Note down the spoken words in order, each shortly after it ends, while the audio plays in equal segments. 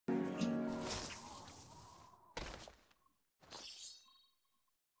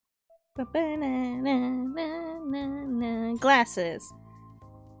Glasses.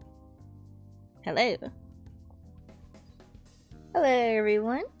 Hello. Hello,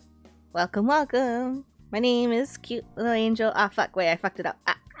 everyone. Welcome, welcome. My name is CuteLittleAngel. Ah, fuck. Wait, I fucked it up.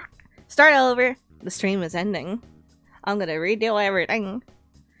 Start over. The stream is ending. I'm gonna redo everything.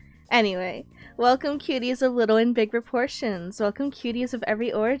 Anyway, welcome cuties of little and big proportions. Welcome cuties of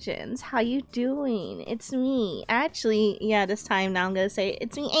every origins. How you doing? It's me. Actually, yeah, this time now I'm gonna say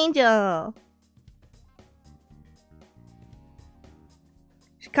it's me, Angel.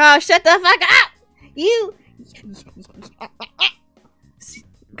 Carl, shut the fuck up! You!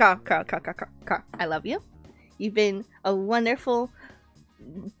 Carl, I love you. You've been a wonderful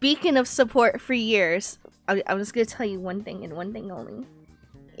beacon of support for years. I'm just gonna tell you one thing and one thing only.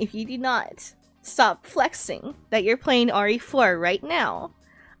 If you do not stop flexing that you're playing RE4 right now,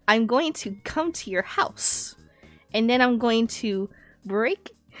 I'm going to come to your house. And then I'm going to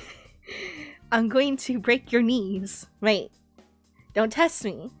break... I'm going to break your knees. Wait. Don't test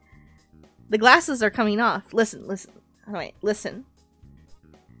me. The glasses are coming off. Listen. Alright, listen.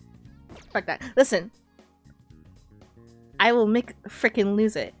 Fuck that. Listen. I will make frickin'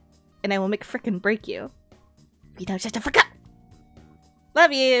 lose it. And I will make frickin' break you. If you don't shut the fuck up!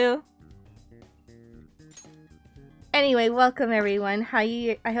 Love you! Anyway, welcome everyone.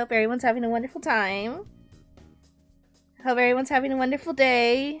 I hope everyone's having a wonderful time. Hope everyone's having a wonderful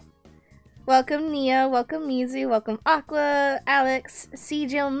day. Welcome Nia, welcome Mizu, welcome Aqua, Alex,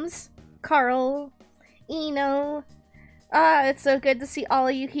 Seagems, Carl, Eno. It's so good to see all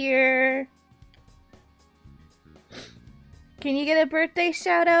of you here. Can you get a birthday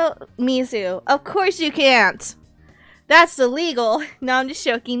shout out? Mizu, of course you can't! That's illegal. No, I'm just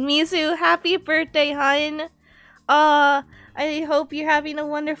joking. Mizu, happy birthday, hun. I hope you're having a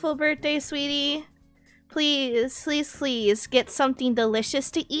wonderful birthday, sweetie. Please, get something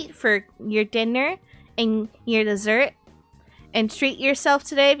delicious to eat for your dinner and your dessert. And treat yourself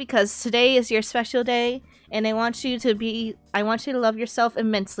today because today is your special day. And I want you to love yourself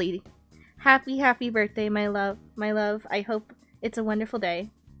immensely. Happy birthday, my love. I hope it's a wonderful day.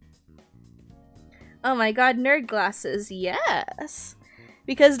 Oh my god, nerd glasses, yes!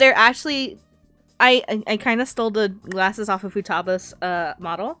 Because they're actually... I kind of stole the glasses off of Futaba's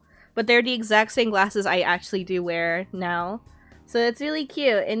model. But they're the exact same glasses I actually do wear now. So it's really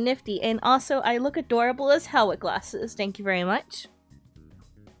cute and nifty. And also, I look adorable as hell with glasses. Thank you very much.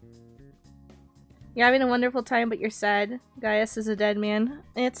 You're having a wonderful time, but you're sad. Gaius is a dead man.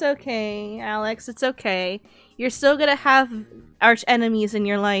 It's okay, Alex. It's okay. You're still gonna have arch enemies in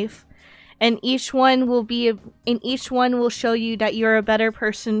your life. And each one will show you that you're a better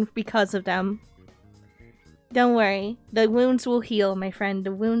person because of them. Don't worry. The wounds will heal, my friend.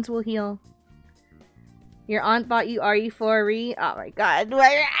 The wounds will heal. Your aunt bought you RE4 Oh my god.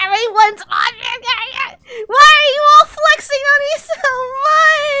 Why everyone's on your guy? Why are you all flexing on me so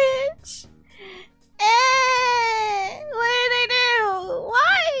much? What did I do?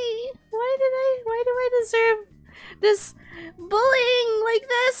 Why? Why do I deserve this bullying like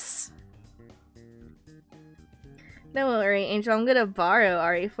this? Don't worry, Angel. I'm gonna borrow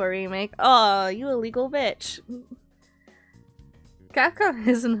RE4 Remake. Oh, you illegal bitch. Capcom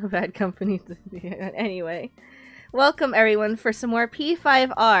isn't a bad company to be in. Anyway. Welcome, everyone, for some more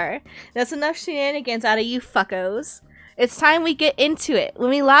P5R. That's enough shenanigans out of you fuckos. It's time we get into it. When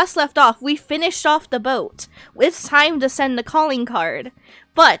we last left off, we finished off the boat. It's time to send the calling card.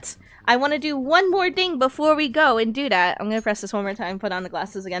 But... I want to do one more thing before we go and do that. I'm going to press this one more time, put on the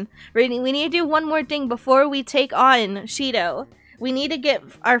glasses again. We need to do one more thing before we take on Shido. We need to get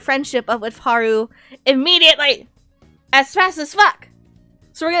our friendship up with Haru immediately! As fast as fuck!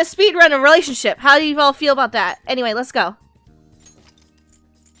 So we're going to speedrun a relationship. How do you all feel about that? Anyway, let's go.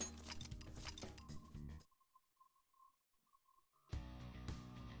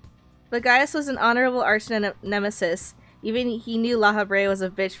 But Gaius was an honorable arch nemesis. Even he knew La Habre was a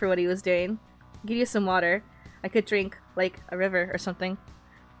bitch for what he was doing. I'll give you some water. I could drink, like, a river or something.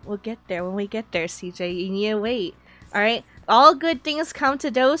 We'll get there when we get there, CJ. You need to wait. Alright? All good things come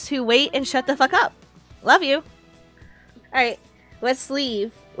to those who wait and shut the fuck up. Love you. Alright, let's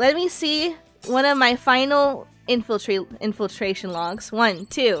leave. Let me see one of my final infiltration logs. 1,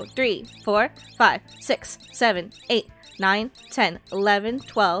 2, 3, 4, 5, 6, 7, 8, 9, 10, 11,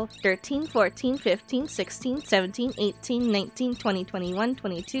 12, 13, 14, 15, 16, 17, 18, 19, 20, 21,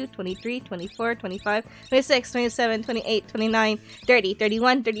 22, 23, 24, 25, 26, 27, 28, 29, 30,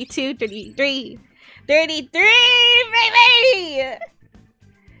 31, 32, 33, 33, baby!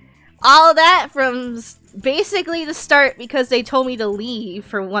 All that from basically the start because they told me to leave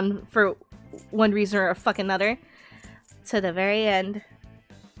for one reason or a fucking other to the very end.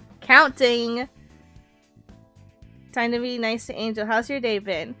 Counting. Time to be nice to Angel. How's your day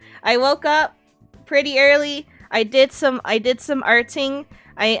been? I woke up pretty early. I did some arting.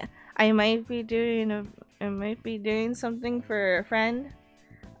 I might be doing something for a friend.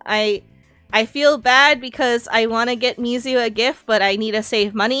 I feel bad because I want to get Mizu a gift, but I need to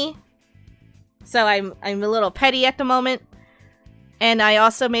save money. So I'm a little petty at the moment. And I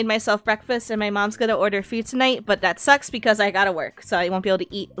also made myself breakfast, and my mom's gonna order food tonight, but that sucks because I gotta work, so I won't be able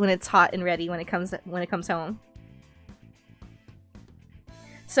to eat when it's hot and ready when it comes home.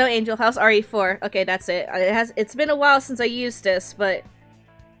 So Angel, how's RE4? Okay, that's it. It's been a while since I used this, but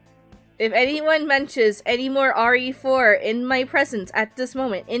if anyone mentions any more RE4 in my presence at this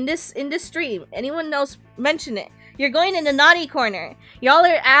moment, in this stream, anyone else mention it, you're going in the naughty corner. Y'all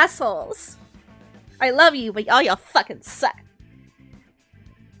are assholes. I love you, but y'all fucking suck.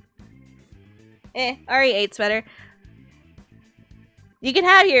 RE8's better. You can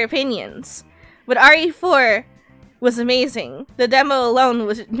have your opinions, but RE4 was amazing. The demo alone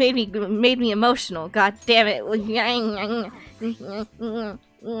made me emotional. God damn it.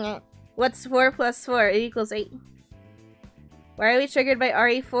 What's 4 plus 4? It equals 8. Why are we triggered by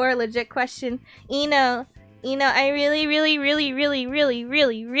RE4? Legit question. I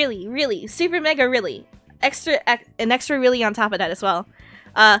really, super mega really, an extra really on top of that as well.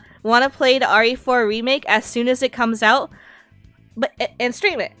 Want to play the RE4 remake as soon as it comes out, and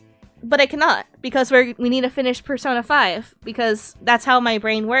stream it. But I cannot, because we need to finish Persona 5, because that's how my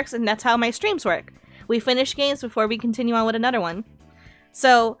brain works and that's how my streams work. We finish games before we continue on with another one.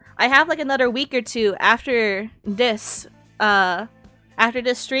 So I have like another week or two after this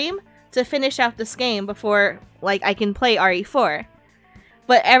stream to finish out this game before like I can play RE4.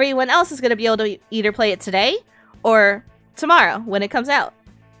 But everyone else is going to be able to either play it today or tomorrow when it comes out.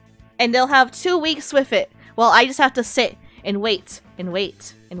 And they'll have 2 weeks with it, while I just have to sit and wait and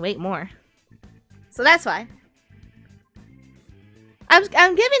wait and wait more. So that's why I'm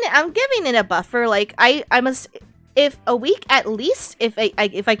giving it a buffer. Like I must, if a week at least, if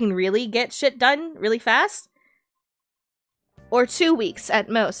I can really get shit done really fast, or 2 weeks at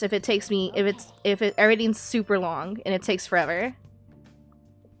most if it takes me, if everything's super long and it takes forever.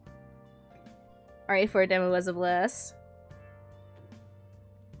 RE4 demo was a blast.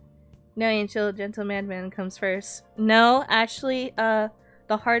 No, Angel, Gentle Madman comes first. No, actually, the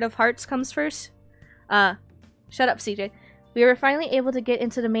Heart of Hearts comes first. Shut up, CJ. We were finally able to get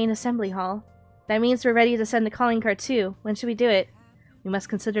into the main assembly hall. That means we're ready to send the calling card too. When should we do it? We must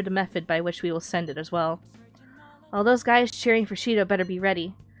consider the method by which we will send it as well. All those guys cheering for Shido better be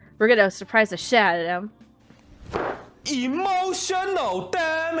ready. We're gonna surprise the shit out of them. Emotional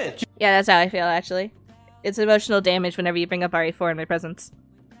damage! Yeah, that's how I feel, actually. It's emotional damage whenever you bring up RE4 in my presence.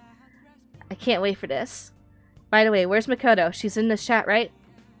 I can't wait for this. By the way, where's Makoto? She's in this chat, right?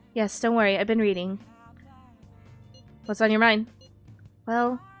 Yes, don't worry, I've been reading. What's on your mind?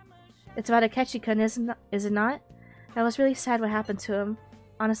 Well, it's about Akechi-kun, is it not? That was really sad what happened to him.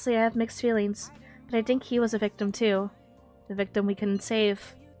 Honestly, I have mixed feelings, but I think he was a victim too. The victim we couldn't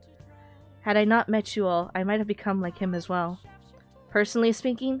save. Had I not met you all, I might have become like him as well. Personally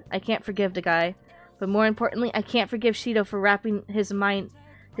speaking, I can't forgive the guy, but more importantly, I can't forgive Shido for warping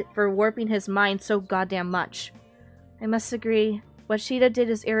his mind so goddamn much. I must agree, what Shido did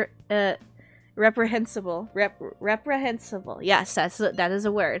is reprehensible. Reprehensible. Yes, that is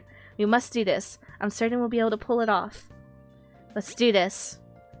a word. We must do this. I'm certain we'll be able to pull it off. Let's do this.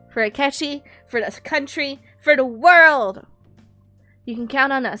 For Akechi, for the country, for the world! You can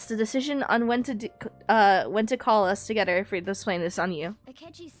count on us. The decision on when to call us together for this plan is on you.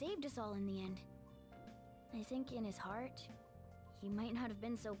 Akechi saved us all in the end. I think in his heart, he might not have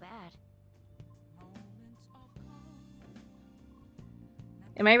been so bad.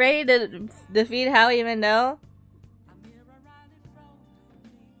 Am I ready to defeat Howie Mandel?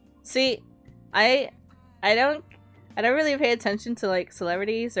 See, I don't really pay attention to like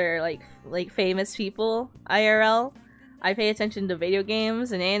celebrities or like famous people IRL. I pay attention to video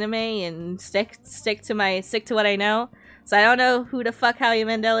games and anime and stick to what I know. So I don't know who the fuck Howie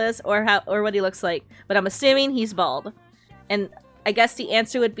Mandel is or what he looks like, but I'm assuming he's bald. And I guess the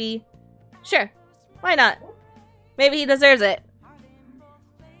answer would be, sure, why not? Maybe he deserves it.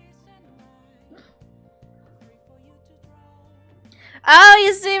 Oh,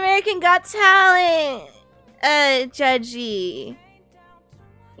 he's the American Got Talent, Judgy.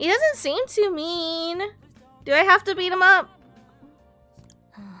 He doesn't seem too mean. Do I have to beat him up?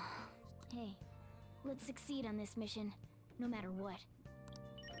 Hey, let's succeed on this mission, no matter what.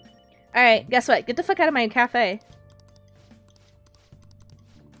 Alright, guess what? Get the fuck out of my cafe.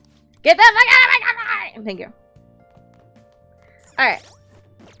 Get the fuck out of my cafe! Thank you. Alright.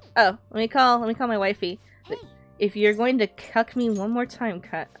 Oh, let me call my wifey. If you're going to cuck me one more time,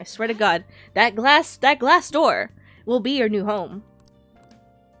 Cut, I swear to God, that glass door will be your new home.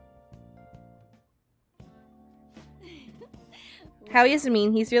 Howie isn't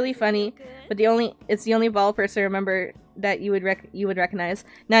mean. He's really funny, but it's the only bald person I remember that you would recognize.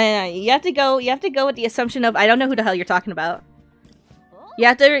 No. You have to go with the assumption of I don't know who the hell you're talking about. You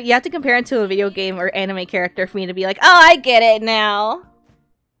have to compare it to a video game or anime character for me to be like, oh, I get it now.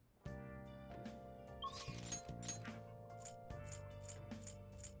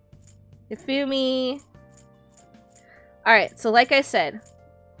 You feel me? Alright, so like I said.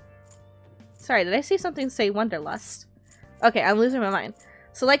 Sorry, did I see something say Wanderlust? Okay, I'm losing my mind.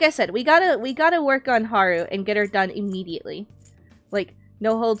 So like I said, we gotta work on Haru and get her done immediately. Like,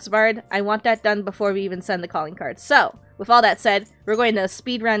 no holds barred. I want that done before we even send the calling card. So, with all that said, we're going to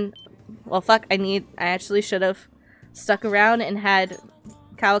speedrun. Well, fuck, I actually should have stuck around and had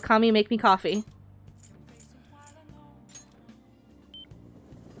Kawakami make me coffee.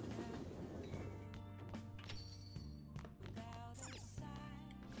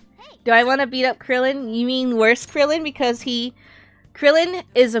 Do I want to beat up Krillin? You mean worse Krillin? Because Krillin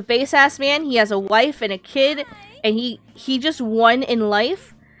is a base-ass man, he has a wife and a kid, and he just won in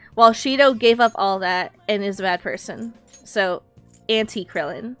life, while Shido gave up all that and is a bad person. So,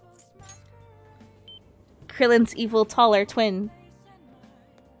 anti-Krillin. Krillin's evil, taller twin.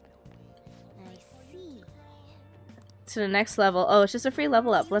 I see. To the next level. Oh, it's just a free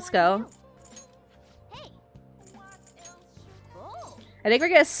level up. Let's go. I think we're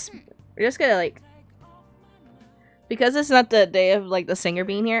just gonna like, because it's not the day of like the singer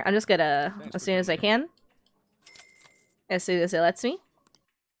being here, I'm just gonna, as soon as I can, as soon as it lets me.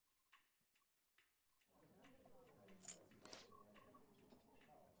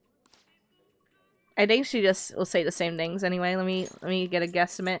 I think she just will say the same things anyway. Let me get a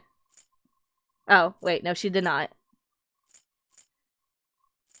guesstimate. Oh, wait, no, she did not.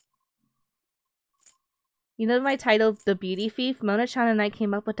 You know my title, The Beauty Thief? Mona-chan and I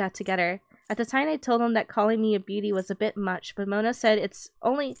came up with that together. At the time I told him that calling me a beauty was a bit much, but Mona said it's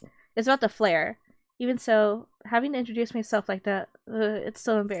about the flair. Even so, having to introduce myself like that, it's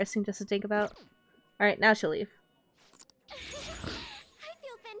so embarrassing just to think about. Alright, now she'll leave. I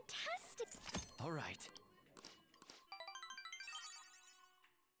feel fantastic. Alright.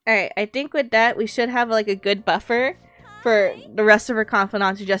 Alright, I think with that we should have like a good buffer for the rest of her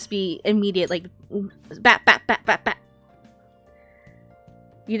confidant to just be immediate, like bat.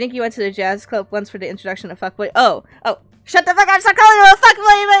 You think you went to the jazz club once for the introduction of fuckboy? Oh, shut the fuck up! Stop calling him a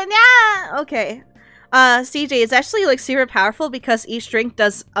fuckboy! But yeah, okay. CJ, it's actually like super powerful because each drink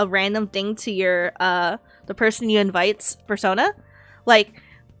does a random thing to your the person you invite's persona. Like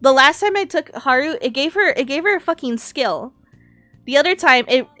the last time I took Haru, it gave her a fucking skill. The other time,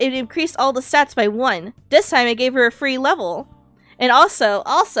 it increased all the stats by 1. This time, it gave her a free level. And also,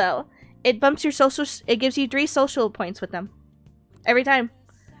 it bumps your social... It gives you 3 social points with them. Every time.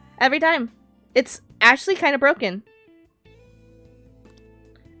 Every time. It's actually kind of broken.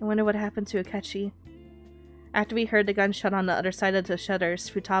 I wonder what happened to Akechi. After we heard the gunshot on the other side of the shutters,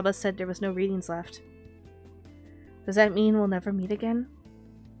 Futaba said there was no readings left. Does that mean we'll never meet again?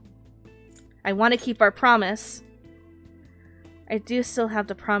 I want to keep our promise. I do still have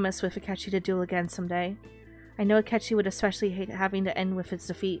the promise with Akechi to duel again someday. I know Akechi would especially hate having to end with its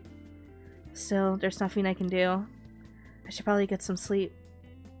defeat. Still, there's nothing I can do. I should probably get some sleep.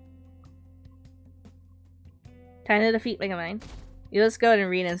 Time to defeat Megamind. You just go and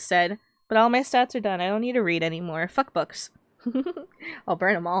read instead. But all my stats are done. I don't need to read anymore. Fuck books. I'll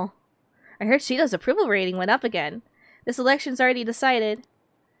burn them all. I heard Shido's approval rating went up again. This election's already decided.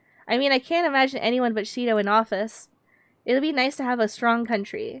 I mean, I can't imagine anyone but Shido in office. It'll be nice to have a strong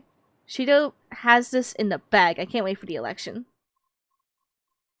country. Shido has this in the bag. I can't wait for the election.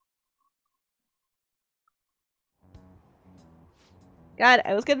 God,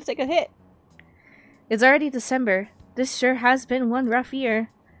 I was gonna take a hit. It's already December. This sure has been one rough year.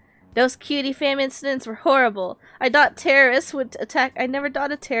 Those cutie fam incidents were horrible. I never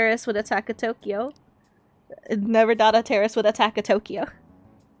thought a terrorist would attack a Tokyo.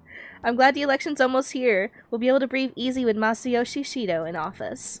 I'm glad the election's almost here. We'll be able to breathe easy with Masayoshi Shido in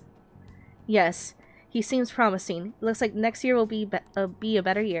office. Yes, he seems promising. It looks like next year will be a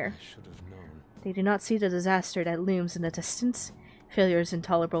better year. They do not see the disaster that looms in the distance. Failure is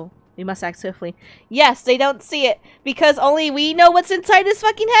intolerable. We must act swiftly. Yes, they don't see it because only we know what's inside his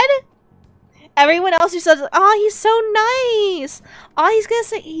fucking head. Everyone else just says, "Oh, he's so nice. Oh,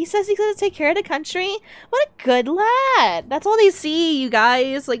 he says he's gonna take care of the country. What a good lad." That's all they see, you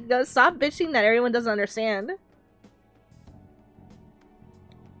guys. Like, stop bitching that everyone doesn't understand.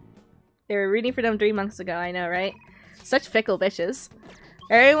 They were rooting for them 3 months ago, I know, right? Such fickle bitches.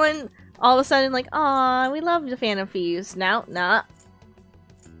 Everyone all of a sudden like, aw, we love the Phantom Thieves. Now, nah.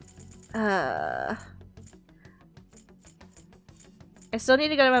 I still need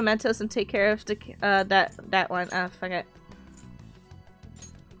to go to Mementos and take care of the, that one. Ah, fuck it.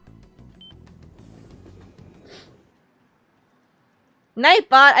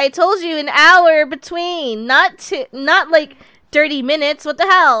 Nightbot, I told you an hour between, not like 30 minutes. What the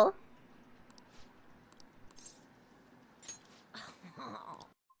hell?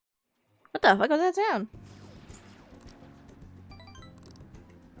 What the fuck was that sound?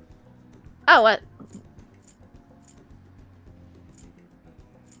 Oh, what?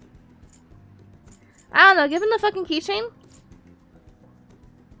 I don't know, give him the fucking keychain?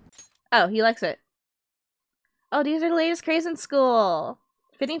 Oh, he likes it. Oh, these are the latest craze in school.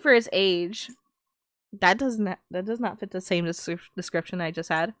 Fitting for his age. That does not fit the same description I just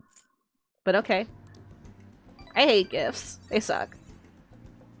had. But okay. I hate gifts. They suck.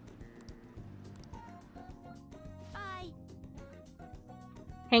 Bye.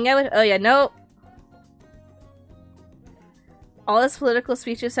 Hang out with— oh yeah, nope. All his political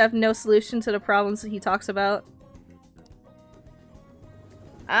speeches have no solution to the problems that he talks about.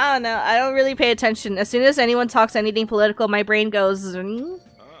 I don't know. I don't really pay attention. As soon as anyone talks anything political, my brain goes...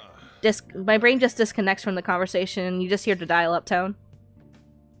 my brain just disconnects from the conversation and you just hear the dial-up tone.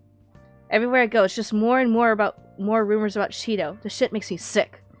 Everywhere I go, it's just more and more rumors about Cheeto. The shit makes me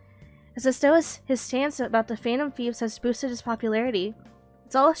sick. It's as though his stance about the Phantom Thieves has boosted his popularity.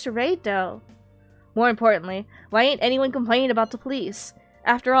 It's all a charade, though. More importantly, why ain't anyone complaining about the police?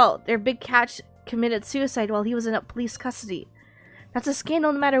 After all, their big catch committed suicide while he was in police custody. That's a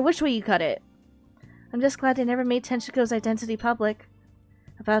scandal no matter which way you cut it. I'm just glad they never made Tenchiko's identity public.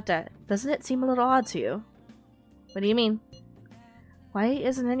 About that, doesn't it seem a little odd to you? What do you mean? Why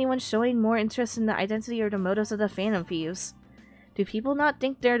isn't anyone showing more interest in the identity or the motives of the Phantom Thieves? Do people not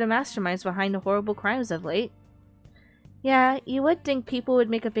think they're the masterminds behind the horrible crimes of late? Yeah, you would think people would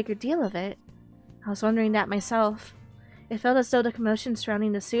make a bigger deal of it. I was wondering that myself. It felt as though the commotion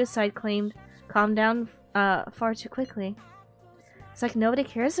surrounding the suicide claim calmed down far too quickly. It's like nobody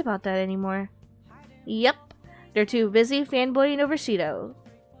cares about that anymore. Yep, they're too busy fanboying over Cheeto.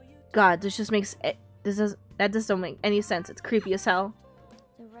 God, this just makes that just don't make any sense. It's creepy as hell.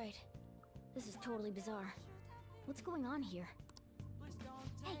 They're right. This is totally bizarre. What's going on here?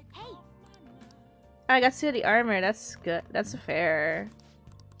 Hey, hey! I got to see the armor. That's good. That's fair.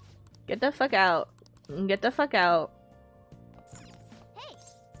 Get the fuck out. Get the fuck out. Hey!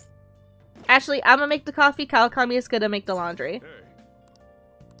 Actually, I'm gonna make the coffee. Kawakami is gonna make the laundry. Hey.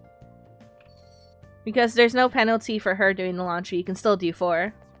 Because there's no penalty for her doing the laundry. You can still do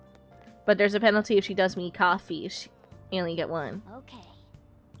 4. But there's a penalty if she does me coffee. You only get 1. Okay.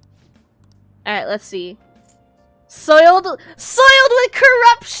 Alright, let's see. Soiled with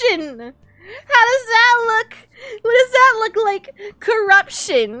corruption! How does that look? What does that look like?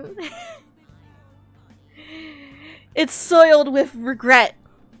 Corruption. It's soiled with regret.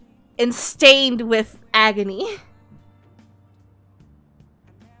 And stained with agony.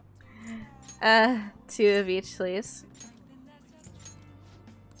 2 of each, please.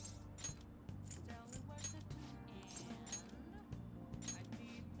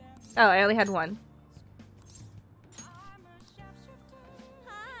 Oh, I only had 1.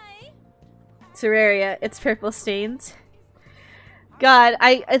 Hi. Terraria, it's purple stains. God,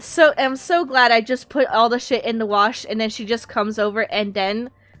 I'm so glad I just put all the shit in the wash and then she just comes over and then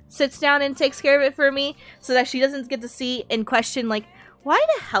sits down and takes care of it for me so that she doesn't get to see and question like, why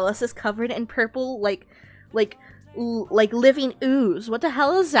the hell is this covered in purple like living ooze? What the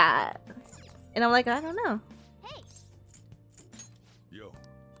hell is that? And I'm like, I don't know. Hey. Yo.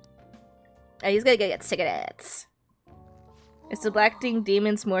 Oh, he's gonna go get cigarettes. It's the Black Thing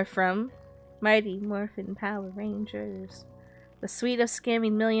Demons morph from Mighty Morphin Power Rangers. The sweat of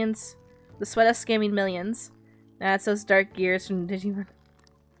scamming millions. The sweat of scamming millions. That's those dark gears from Digimon.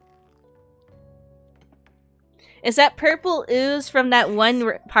 Is that purple ooze from that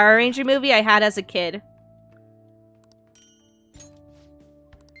one Power Ranger movie I had as a kid?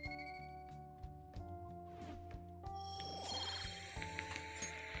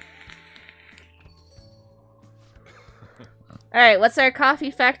 Alright, what's our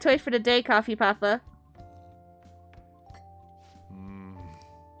coffee factoid for the day, Coffee Papa?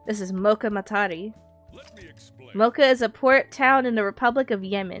 This is Mocha Matari. Let me explain. Mocha is a port town in the Republic of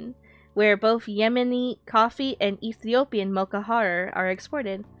Yemen, where both Yemeni coffee and Ethiopian mocha horror are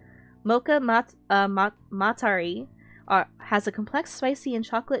exported. Mocha Matari has a complex, spicy, and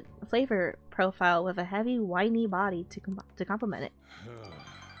chocolate flavor profile with a heavy, winey body to complement it.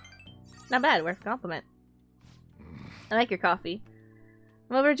 Not bad, worth a compliment. I like your coffee.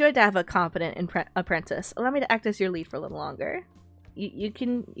 I'm overjoyed to have a competent apprentice. Allow me to act as your lead for a little longer. You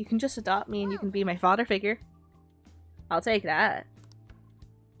can just adopt me and you can be my father figure. I'll take that.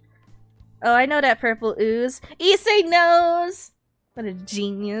 Oh, I know that purple ooze. Issei knows! What a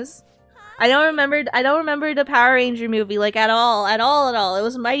genius. I don't remember the Power Ranger movie, like, at all. It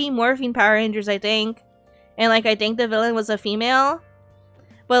was Mighty Morphin Power Rangers, I think. And, like, I think the villain was a female.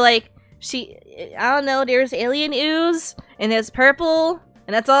 But, like, I don't know, there's alien ooze, and it's purple,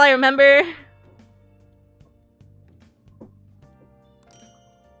 and that's all I remember.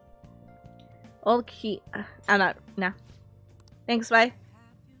 Old key. I'm not. Nah. Thanks, bye.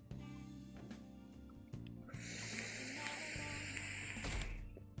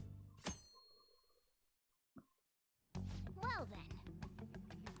 Well then.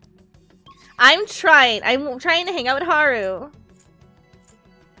 I'm trying to hang out with Haru.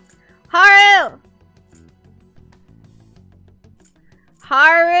 Haru!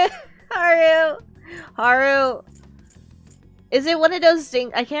 Haru! Is it one of those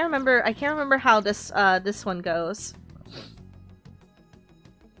things? I can't remember how this one goes.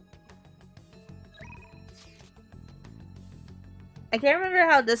 I can't remember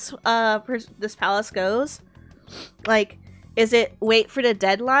how this palace goes. Like, is it wait for the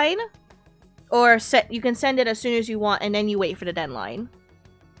deadline? Or you can send it as soon as you want and then you wait for the deadline?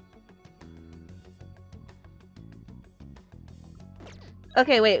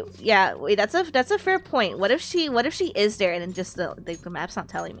 Okay, wait. Yeah, wait. That's a fair point. What if she is there and then just the map's not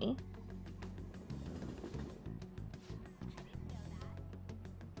telling me?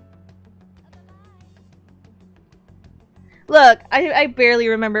 Look, I barely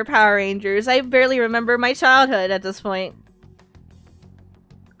remember Power Rangers. I barely remember my childhood at this point.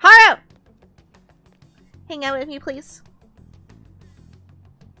 Haru! Hang out with me, please.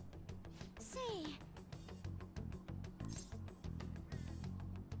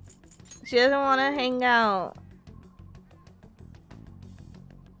 She doesn't want to hang out.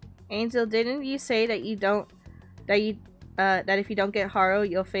 Angel, didn't you say that that if you don't get Haru,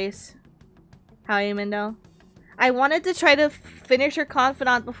 you'll face Howie Mendo? I wanted to try to finish her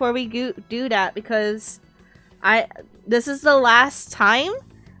confidant before we do that because this is the last time,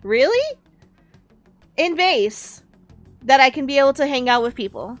 really, in base that I can be able to hang out with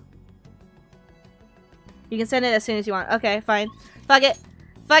people. You can send it as soon as you want. Okay, fine. Fuck it.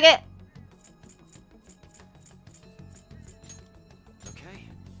 Fuck it.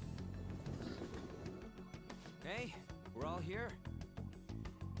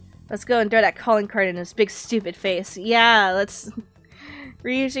 Let's go and throw that calling card in his big stupid face. Yeah, let's...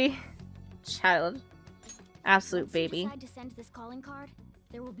 Ryuji. Child. Absolute baby. Once you decide to send this calling card,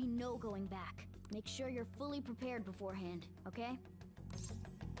 there will be no going back. Make sure you're fully prepared beforehand, okay?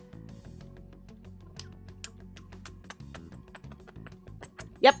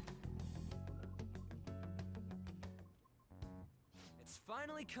 Yep. It's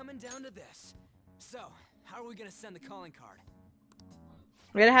finally coming down to this. So, how are we gonna send the calling card?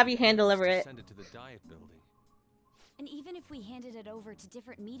 We're gonna have you hand deliver it. Send it to the Diet Building. And even if we handed it over to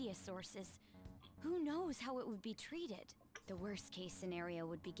different media sources, who knows how it would be treated? The worst case scenario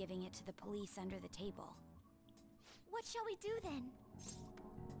would be giving it to the police under the table. What shall we do then?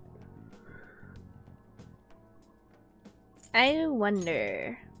 I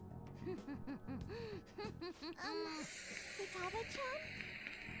wonder. Futaba-chan?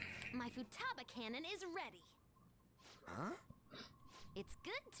 My Futaba cannon is ready. Huh? It's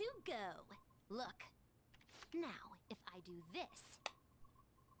good to go. Look. Now, if I do this...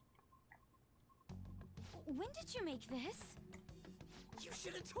 When did you make this? You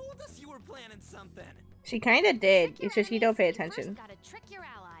should have told us you were planning something. She kinda did. It's just you don't pay attention. Gotta trick your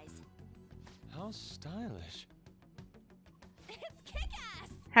allies. How stylish. It's kick-ass.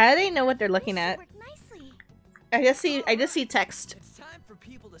 How do they know what they're looking at? Nicely. I just see text. It's time for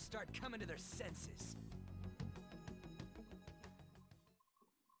people to start coming to their senses.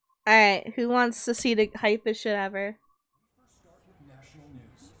 Alright, who wants to see the hypest shit ever?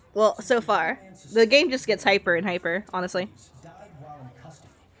 Well, so far. The game just gets hyper and hyper, honestly. Died while in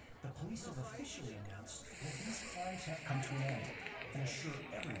custody. The police have officially announced that these crimes have come to an end and assure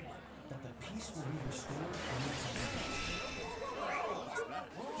everyone that the peace will be restored in the community.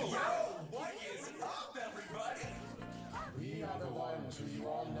 Yo, what is up, everybody? We are the ones who you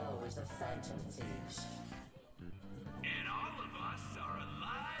all know as the Phantom Thieves. And all of us are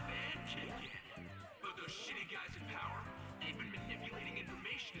alive and kicking. But those shitty guys in power, they've been manipulating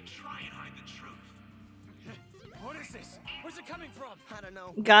information to try and hide the truth. What is this? Where's it coming from? I don't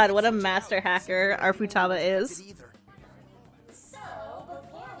know. God, what a master hacker our Futaba is. So,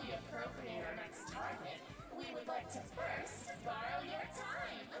 before we appropriate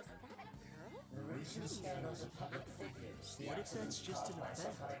trials of public figures. What if that's just an by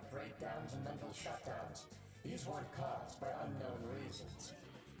effect? psychotic breakdowns and mental shutdowns. These weren't caused by unknown reasons.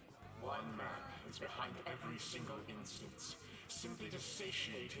 One man is behind every single instance, simply to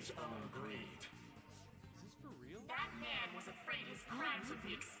satiate his own greed. Is this for real? That man was afraid his crimes would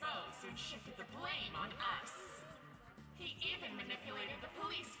be exposed and shifted the blame on us. He even manipulated the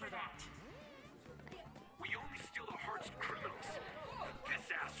police for that. We only steal the hearts of criminals. This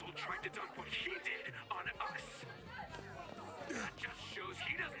asshole tried to dump what he did on us. That just shows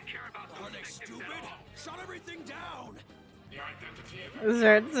he doesn't care about those Are they victims stupid? at all. Shut everything down! The identity of This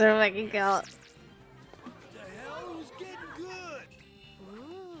hurts so fucking cool. The hell? Who's getting good?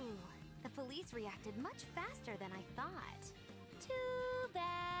 Ooh, the police reacted much faster than I thought. Too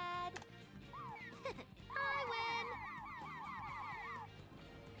bad. I win.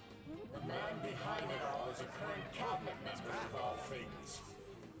 the man behind it all is a current cabinet member of all things.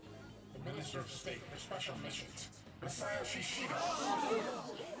 The Minister of State for Special Missions, Messiah Shishido.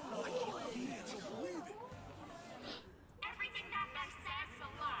 Everything that guy says is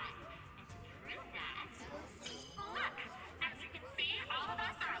a lie. And to prove that, look, as you can see, all of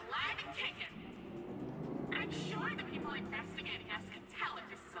us are alive and kicking. I'm sure the people investigating us can tell if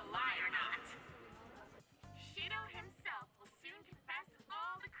this is a lie or not. Shido himself will soon confess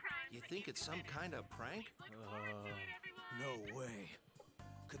all the crimes. You that think he's it's some committed. kind of prank? Look forward to it, everyone. No way.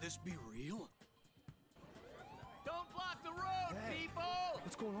 Could this be real? Don't block the road, people!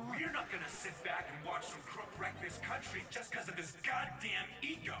 What's going on? We're not gonna sit back and watch some crook wreck this country just because of his goddamn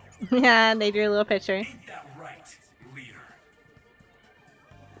ego. Yeah, they drew a little picture. Ain't that right, leader?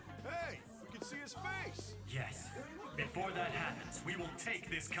 Hey, we can see his face! Yes. Before that happens, we will take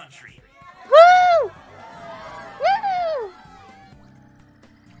this country. Woo! Woo!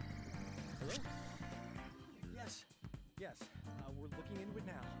 Yes, yes, we're looking into it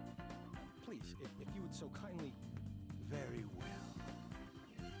now. Please, if you would so kindly... Very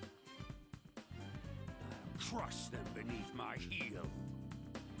well. I'll crush them beneath my heel.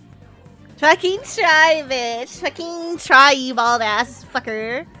 Fucking try, bitch. Fucking try, you bald ass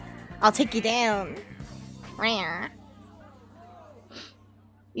fucker. I'll take you down. Rah.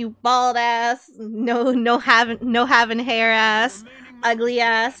 You bald ass, no having hair ass, ugly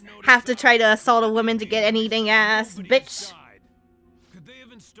ass, have to try to assault a woman to get anything ass, bitch. Could they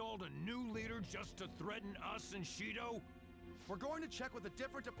have installed a new leader just to threaten us and Shido? We're going to check with the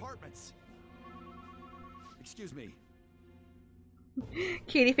different departments. Excuse me.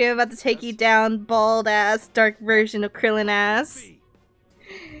 Cutie fam about to take you down, bald ass, dark version of Krillin ass.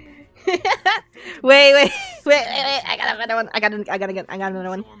 wait, I got another one. I got another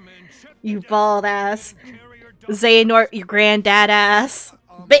one. You bald ass, Xehanort, your granddad ass,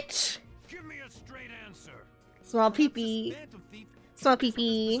 bitch. Give me a straight answer. Small peepee, small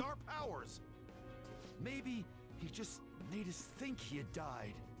peepee. Maybe he just made us think he had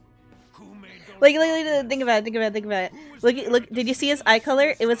died. Who made those Like, think about it. Look, did you see his eye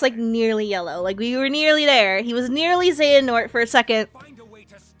color? It was like nearly yellow. Like we were nearly there. He was nearly Xehanort for a second. Find a way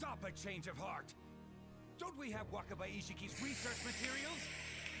to stop a change of heart. Don't we have Wakaba Ishiki's research materials?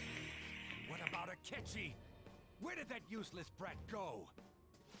 What about Akechi? Where did that useless brat go?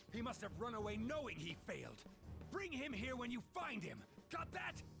 He must have run away knowing he failed. Bring him here when you find him. Got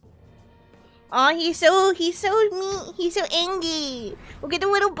that? Aw, he's so mean. He's so angry. Look at the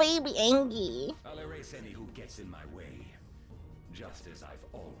little baby angry. I'll erase any who gets in my way. Just as I've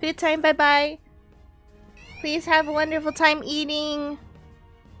always. Food time, bye-bye. Please have a wonderful time eating.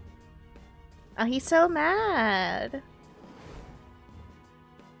 Oh, he's so mad.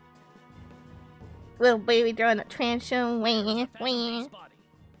 Little baby throwing a tantrum. Wah.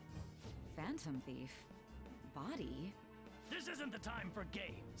 Phantom thief? Body? This isn't the time for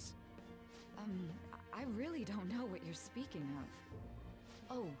games. I really don't know what you're speaking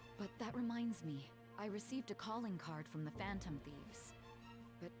of. Oh, but that reminds me. I received a calling card from the Phantom Thieves.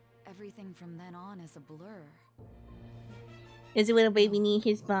 But everything from then on is a blur. Does the little baby need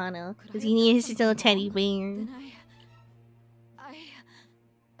his bottle? Does he need his little teddy bear? Then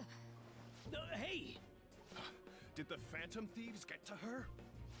Hey! Did the Phantom Thieves get to her?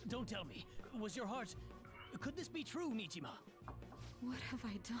 Don't tell me. Was your heart... Could this be true, Nijima? what have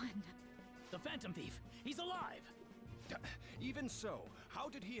I done? The Phantom Thief. He's alive. Even so, how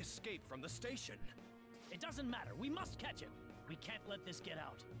did he escape from the station? It doesn't matter. We must catch him. We can't let this get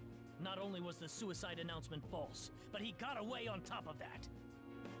out. Not only was the suicide announcement false, but he got away on top of that.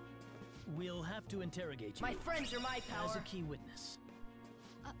 We'll have to interrogate you. My friends are my power. As a key witness.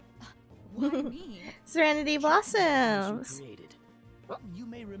 Why me? Serenity Blossoms. You created. You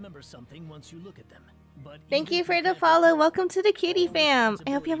may remember something once you look at them. But Thank even you if for the can't follow. recall, Welcome to the kitty all fam.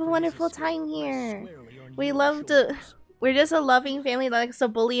 I hope you responsibility have a for wonderful his escape time rests here. squarely on We love to. We're just a loving family that likes to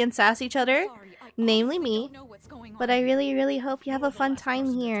bully and sass each other, namely me. But I really, really hope you have a fun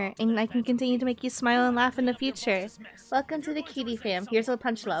time here, and I can continue to make you smile and laugh in the future. Welcome to the Cutie Fam. Here's a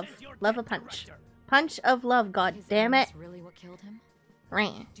punch, love. Love a punch. Punch of love, god damn it. Really what killed him?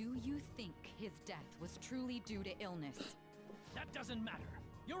 Right. Do you think his death was truly due to illness? That doesn't matter.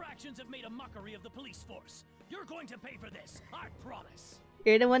 Your actions have made a mockery of the police force. You're going to pay for this, I promise.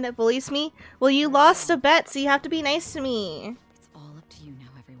 You're the one that bullies me? Well, you lost a bet, so you have to be nice to me. It's all up to you now,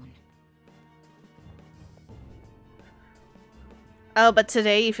 everyone. Oh, but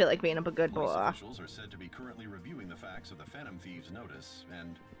today you feel like being a good boy. Police officials are said to be currently reviewing the facts of the Phantom Thieves' notice,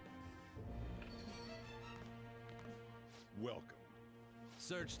 and... Welcome.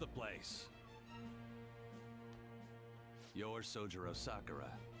 Search the place. You're Sojiro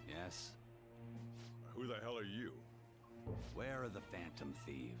Sakura, yes? Who the hell are you? Where are the Phantom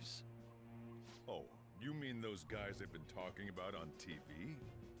Thieves? Oh, you mean those guys they've been talking about on TV?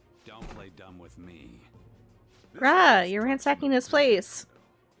 Don't play dumb with me. Bruh, you're ransacking this place.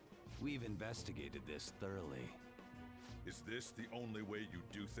 We've investigated this thoroughly. Is this the only way you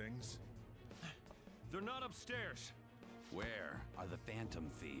do things? They're not upstairs. Where are the Phantom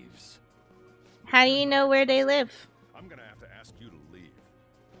Thieves? How do you know where they live? I'm gonna have to ask you to leave.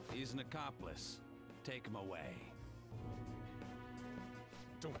 He's an accomplice. Take him away.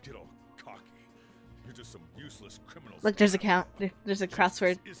 Don't get all cocky. You're just some useless criminal. Look, there's a count. There's a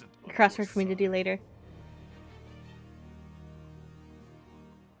crossword. A crossword for me to do later.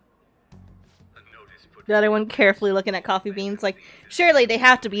 The other one carefully looking at coffee beans like, surely they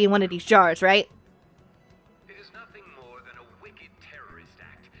have to be in one of these jars, right? It is nothing more than a wicked terrorist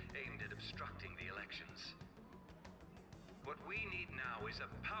act aimed at obstructing the elections. What we need now is a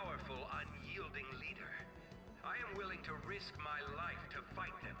powerful, unyielding leader. I am willing to risk my life to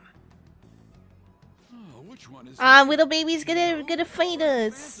fight them. Oh, which one is little baby's gonna fight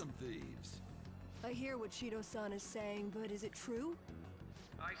us. I hear what Shido-san is saying, but is it true?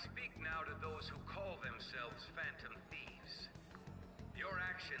 I speak now to those who call themselves Phantom Thieves. Your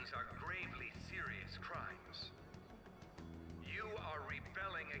actions are gravely serious crimes. You are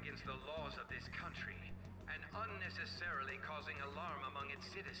rebelling against the laws of this country and unnecessarily causing alarm among its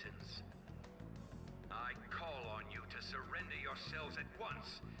citizens. I call on you to surrender yourselves at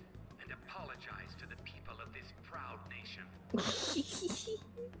once and apologize to the people of this proud nation.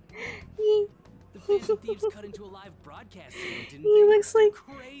 The Phantom Thieves cut into a live broadcast scene, didn't He they? looks like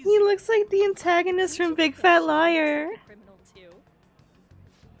Crazy. he looks like the antagonist from Big Fat Liar. Criminal too.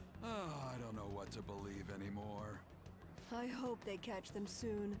 Oh, I don't know what to believe anymore. I hope they catch them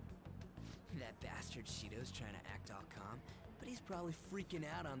soon. That bastard Shido's trying to act all calm, but he's probably freaking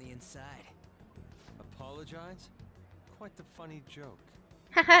out on the inside. Apologize? Quite the funny joke.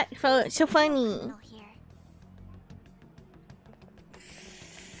 Haha, so funny.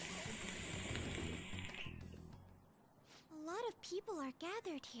 A lot of people are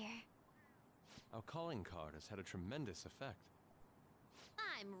gathered here. Our calling card has had a tremendous effect.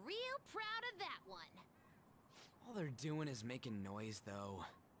 I'm real proud of that one. All they're doing is making noise, though.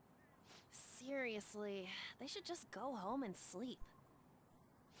 Seriously, they should just go home and sleep.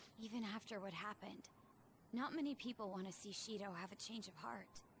 Even after what happened, not many people want to see Shido have a change of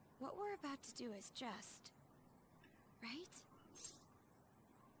heart. What we're about to do is just... right?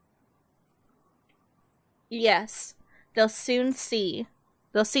 Yes, they'll soon see.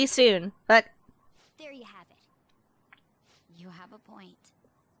 They'll see soon, but... There you have it. You have a point.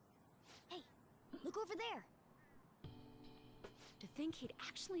 Hey, look over there! To think he'd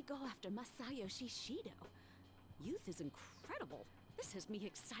actually go after Masayoshi Shido. Youth is incredible. This has me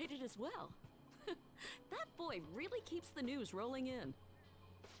excited as well. That boy really keeps the news rolling in.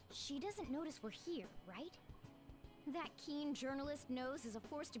 She doesn't notice we're here, right? That keen journalist knows is a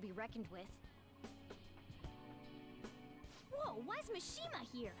force to be reckoned with. Whoa, why's Mishima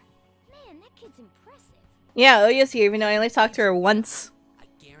here? Man, that kid's impressive. Yeah, Oya's here, even though I only talked to her once. I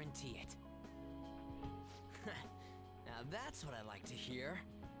guarantee it. Now that's what I like to hear.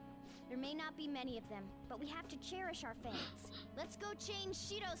 There may not be many of them, but we have to cherish our fans. Let's go change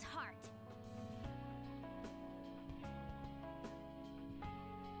Shido's heart.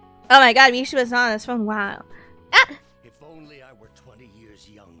 Oh my god, Mishima's not on his phone. Wow. Ah! If only I were 20 years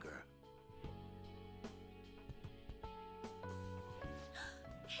younger.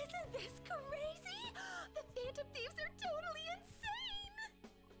 Isn't this crazy? The Phantom Thieves are totally insane!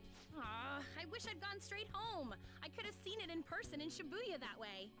 Aw, I wish I'd gone straight home. I could have seen it in person in Shibuya that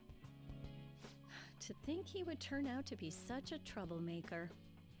way. To think he would turn out to be such a troublemaker.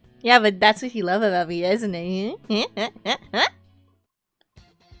 Yeah, but that's what you love about me, isn't it?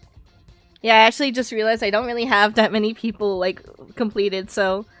 Yeah, I actually just realized I don't really have that many people, like, completed,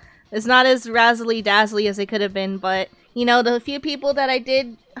 so it's not as razzly-dazzly as it could have been, but, you know, the few people that I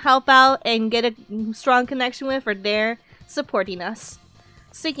did help out and get a strong connection with are there supporting us.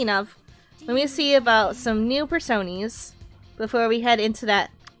 Speaking of, let me see about some new personies before we head into that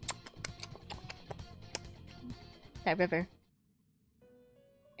river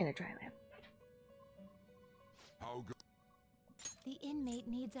in a dry land. The inmate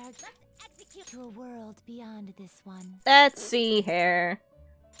needs our execute to a world beyond this one. Let's see here.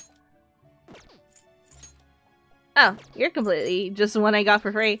 Oh, you're completely just the one I got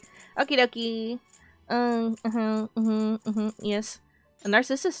for free. Okie dokie. Yes. A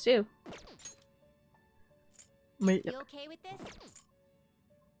narcissist too. You okay with this?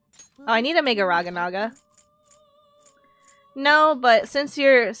 Oh, I need to make a Raganaga. No, but since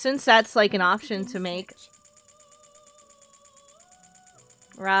that's like an option to make.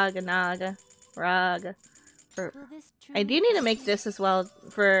 Raganaga. Raga. I do need to make this as well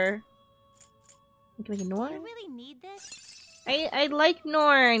for... I can make a Norn? Do you really need this? I like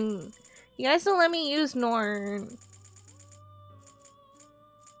Norn. You guys don't let me use Norn.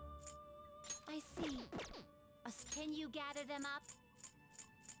 I see. Can you gather them up?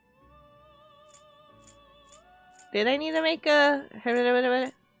 Did I need to make a...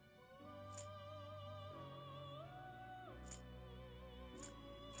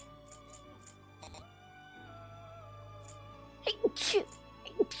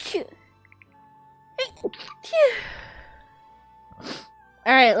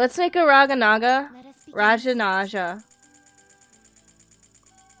 Alright, let's make a Raganaga. Rajanaja.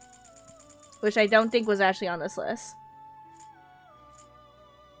 Which I don't think was actually on this list.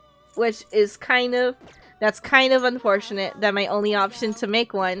 Which is kind of... That's kind of unfortunate that my only option to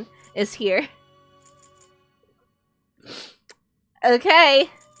make one is here. Okay.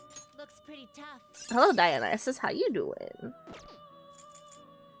 Looks pretty tough. Hello, Dionysus. How you doing?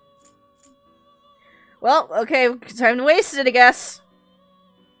 Well, okay. Time to waste it, I guess.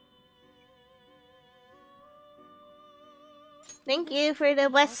 Thank you for the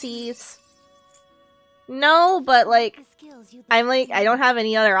blessies. No, but like, I'm like, I don't have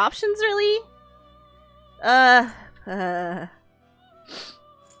any other options really. That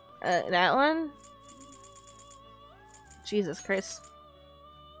one? Jesus Christ.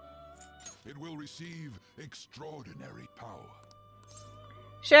 It will receive extraordinary power.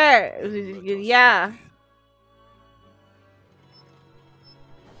 Sure. Yeah.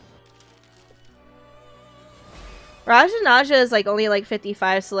 Rajanaja is like only like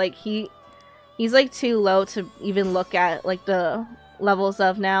 55, so like he's like too low to even look at like the levels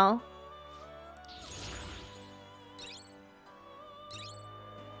of now.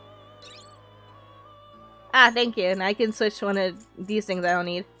 Ah, thank you, and I can switch one of these things I don't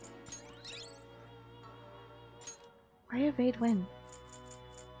need. Why evade when?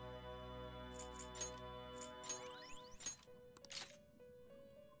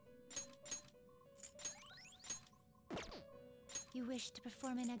 You wish to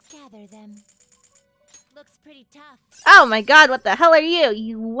perform an gather them. Looks pretty tough. Oh my god, what the hell are you?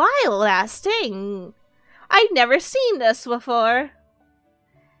 You wild ass thing. I've never seen this before.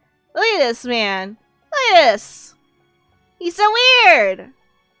 Look at this man. Look at this. He's so weird.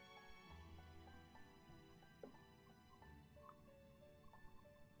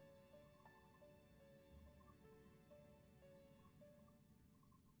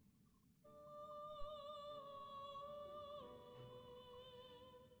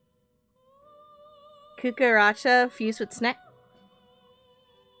 Cucaracha fused with snack.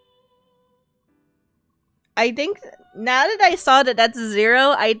 I think now that I saw that that's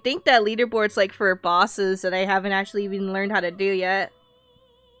 0, I think that leaderboard's like for bosses that I haven't actually even learned how to do yet.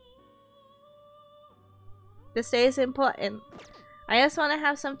 This day is important. I just want to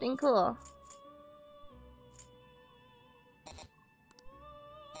have something cool.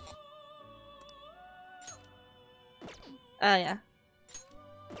 Oh yeah.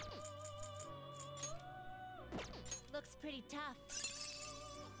 Looks pretty tough.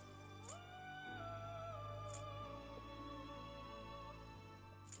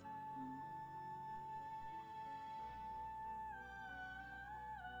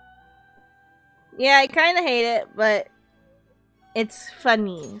 Yeah, I kind of hate it, but it's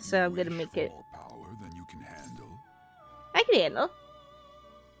funny, so I'm gonna make it. Power than you can handle. I can handle.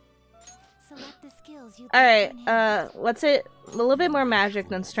 Select the skills you Alright, what's it? A little bit more magic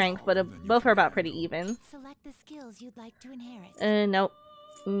than strength, but both are about pretty even. Select the skills you'd like to inherit. Nope.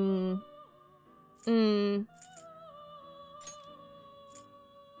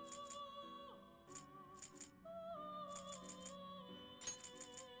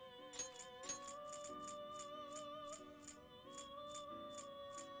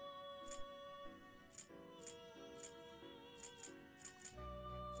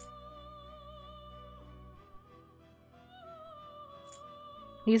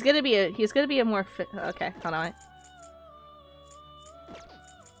 He's gonna be a more okay, hold on.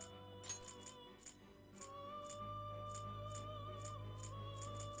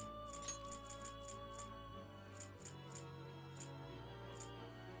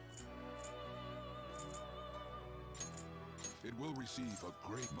 It will receive a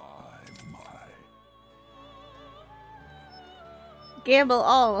great my. Gamble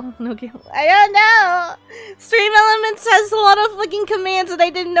all. No gamble. I don't know! Stream Elements has a lot of fucking commands and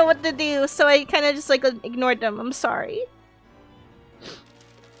I didn't know what to do, so I kind of just like ignored them. I'm sorry.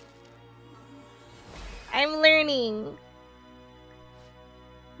 I'm learning.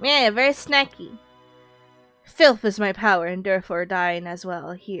 Man, very snacky. Filth is my power and therefore thine as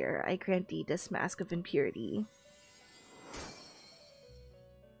well. Here, I grant thee this mask of impurity.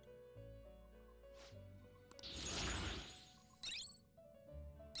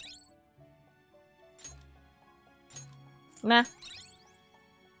 Nah.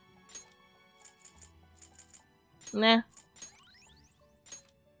 Nah.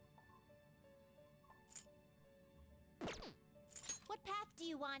 What path do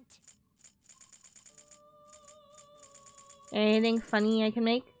you want? Anything funny I can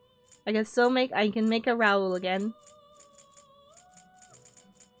make? I can make a Raoul again.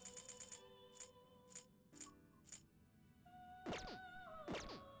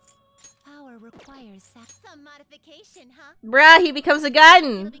 Power requires some modification, huh? Bruh, he becomes a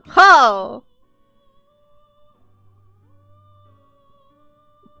gun! Ho!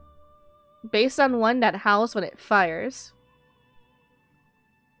 Based on one that howls when it fires.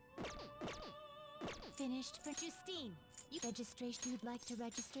 Finished for Justine. Registration, you'd like to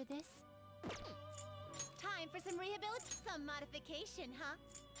register this? Time for some rehabilitation, some modification, huh?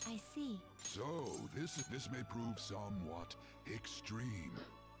 I see. So, this may prove somewhat extreme.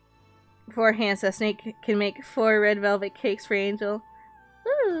 4 hands, that snake can make 4 red velvet cakes for Angel.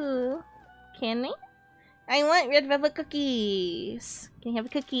 Ooh. Can they? I want red velvet cookies. Can you have a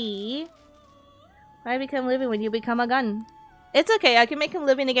cookie? Why become living when you become a gun? It's okay, I can make him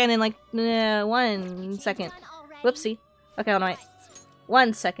living again in like 1 second. Whoopsie. Okay, hold on, wait.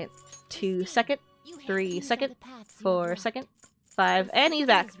 1 second. 2 second. 3 second. 4 second. 5, and he's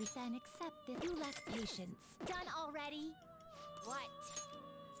back. You lack patience. Done already? What?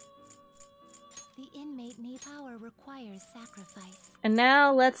 The inmate need power requires sacrifice. And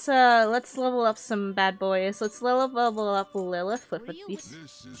now let's level up some bad boys. Let's level up Lilith with these.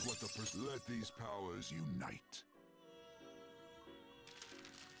 This is what let these powers unite.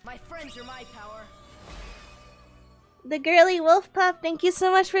 My friends are my power. The girly wolf pup, thank you so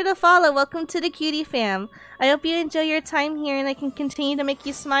much for the follow. Welcome to the cutie fam. I hope you enjoy your time here and I can continue to make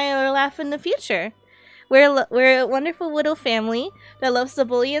you smile or laugh in the future. We're a wonderful widow family that loves to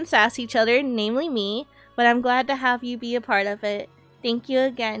bully and sass each other, namely me, but I'm glad to have you be a part of it. Thank you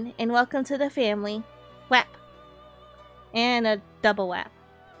again, and welcome to the family. Whap. And a double whap.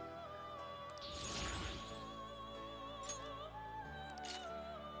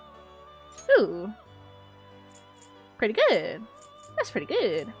 Ooh. Pretty good. That's pretty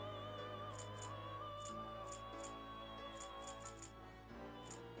good.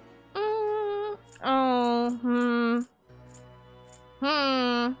 Oh,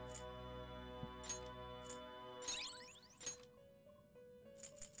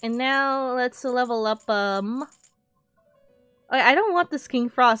 And now let's level up, I don't want this King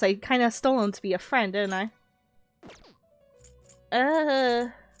Frost. I kind of stole him to be a friend, didn't I?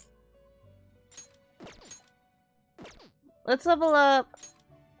 Let's level up.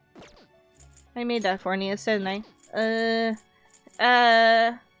 I made that for Nia, didn't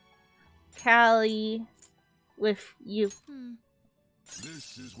I? Callie with you.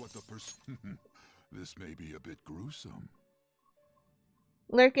 This is what the person. This may be a bit gruesome.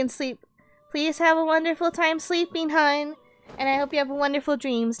 Lurk and sleep. Please have a wonderful time sleeping, hun. And I hope you have wonderful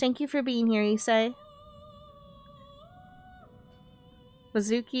dreams. Thank you for being here, Isai.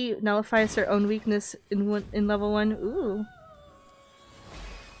 Bazuki nullifies her own weakness in level 1. Ooh.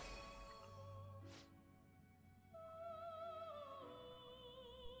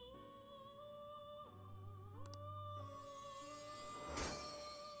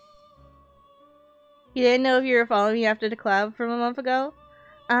 You didn't know if you were following me after the collab from a month ago?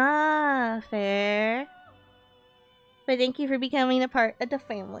 Ah, fair. But thank you for becoming a part of the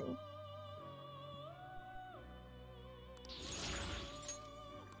family.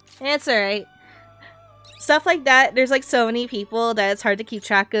 It's alright. Stuff like that, there's like so many people that it's hard to keep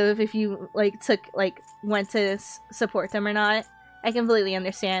track of if you went to support them or not. I completely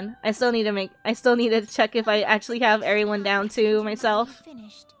understand. I still need to check if I actually have everyone down too myself.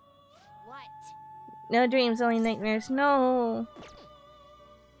 No dreams, only nightmares. No.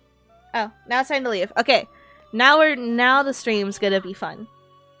 Oh, now it's time to leave. Okay. Now the stream's gonna be fun.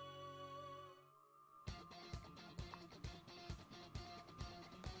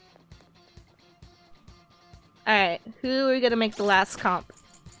 Alright, who are we gonna make the last comp?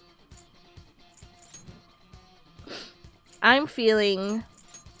 I'm feeling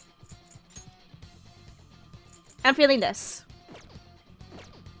this.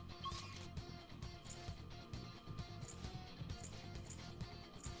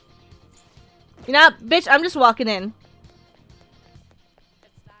 You know, bitch, I'm just walking in.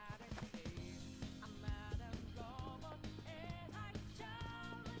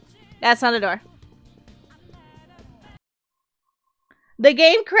 That's not a door. The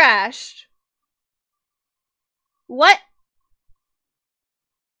game crashed. What?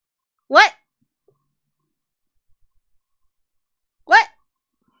 What? What?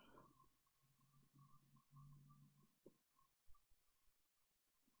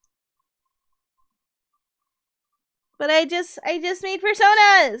 But I just made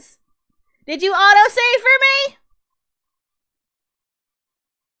personas. Did you autosave for me?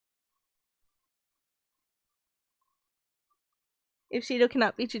 If Shido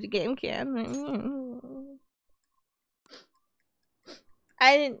cannot beat you, the game can.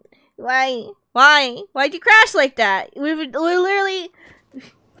 I didn't. Why? Why'd you crash like that? We're literally.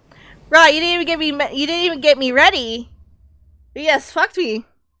 Right, you didn't even get me. You didn't even get me ready. Yes, fucked me.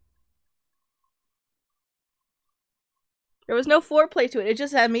 There was no foreplay to it. It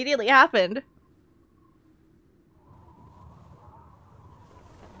just immediately happened.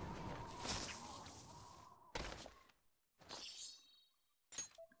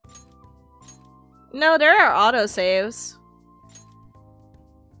 No, there are autosaves.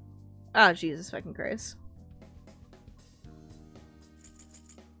 Oh, Jesus fucking Christ.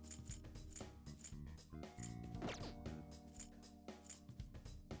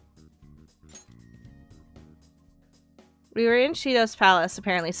 We were in Shido's palace,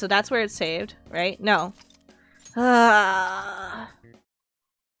 apparently, so that's where it's saved, right? No. Ah!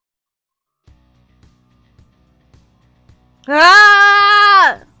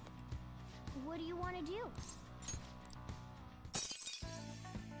 What do you want to do?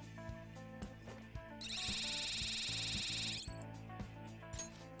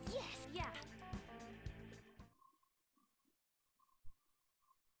 Yes, yeah.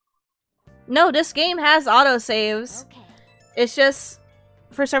 No, this game has autosaves. Okay. It's just,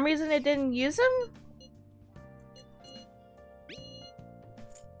 for some reason, it didn't use them.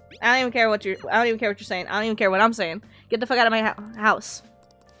 I don't even care what you're saying. I don't even care what I'm saying. Get the fuck out of my house.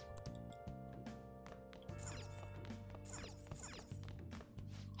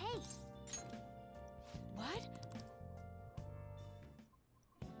 Hey. What?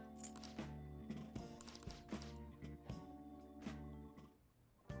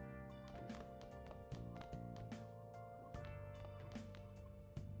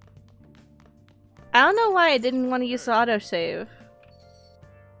 I don't know why I didn't want to use the autosave.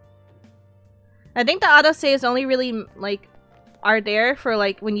 I think the autosaves only really, like, are there for,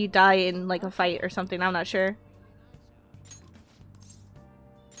 like, when you die in, like, a fight or something. I'm not sure.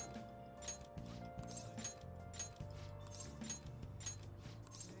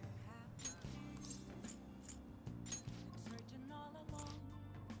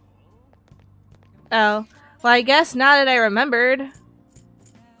 Oh. Well, I guess now that I remembered.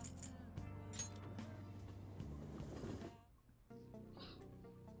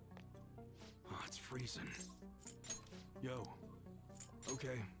 Freezing. Yo.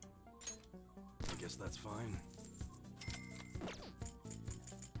 Okay. I guess that's fine.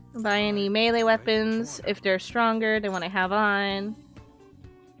 Buy any melee weapons if they're stronger than what I have on.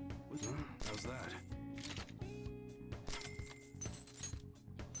 How's that?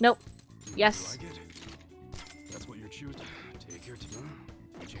 Nope. Yes. You like it? That's what you're choosing. Take your time.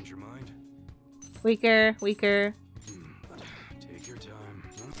 You change your mind? Weaker. Take your time.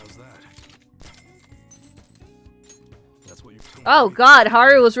 How's that? That's what you're told. Oh god,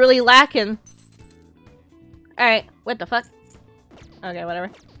 Haru was really lacking. Alright, what the fuck? Okay,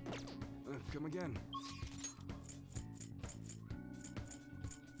 whatever. Come again.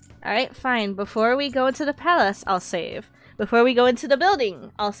 Alright, fine. Before we go into the palace, I'll save. Before we go into the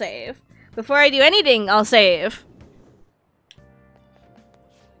building, I'll save. Before I do anything, I'll save.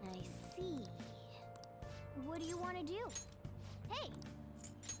 I see. What do you want to do? Hey.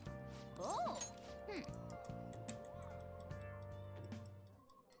 Oh.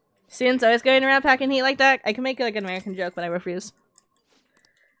 Students always going around packing heat like that? I can make like an American joke, but I refuse.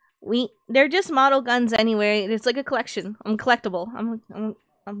 They're just model guns anyway. It's like a collection. I'm collectible. I'm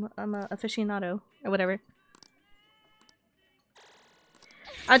a aficionado or whatever.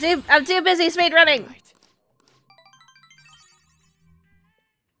 I'm too busy speed running.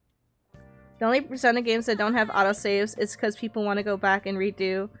 The only percent of games that don't have autosaves is because people want to go back and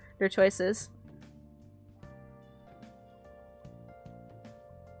redo their choices.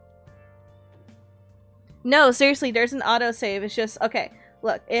 No, seriously, there's an autosave. It's just okay.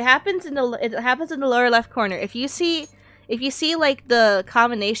 Look, it happens in the lower left corner. If you see like the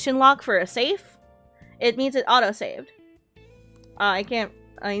combination lock for a safe, it means it autosaved. I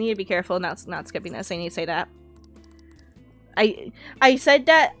need to be careful not skipping this. I need to say that. I said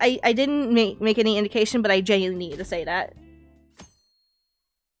that I didn't make any indication, but I genuinely need to say that.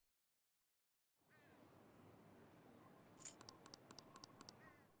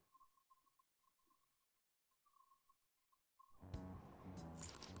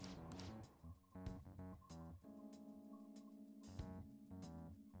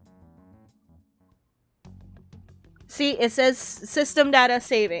 See, it says system data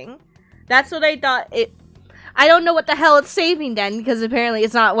saving. That's what I thought it... I don't know what the hell it's saving then, because apparently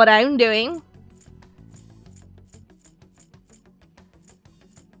it's not what I'm doing.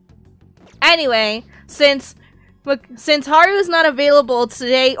 Anyway, since Haru's not available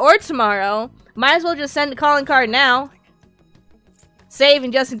today or tomorrow, might as well just send a calling card now.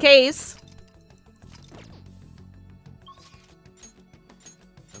 Saving just in case.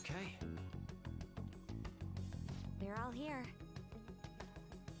 Okay. They're all here.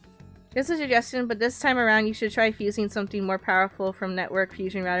 Just a suggestion, but this time around you should try fusing something more powerful from network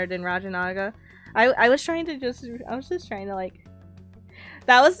fusion rather than Rajanaga. I was just trying to like...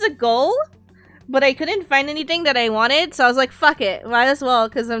 That was the goal, but I couldn't find anything that I wanted, so I was like, fuck it. Might as well,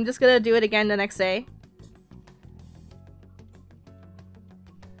 because I'm just gonna do it again the next day.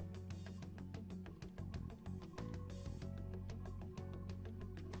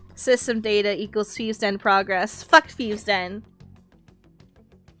 System data equals fused end progress. Fuck fused end.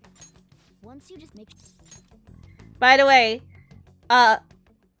 Once you just make... By the way,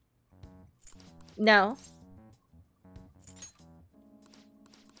 no.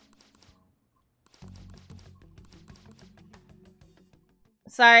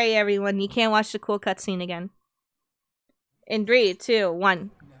 Sorry, everyone. You can't watch the cool cutscene again. In 3, 2,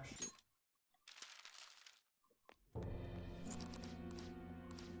 1.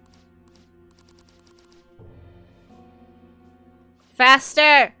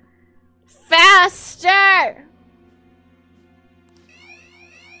 Faster! Faster!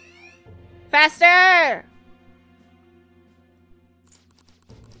 Faster!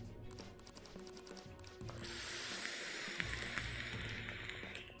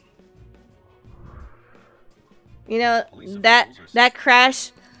 You know, that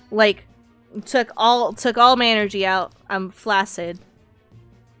crash, like, took all my energy out. I'm flaccid.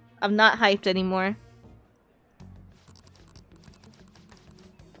 I'm not hyped anymore.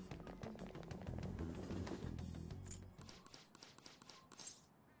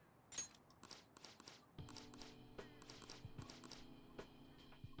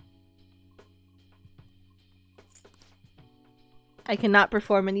 I cannot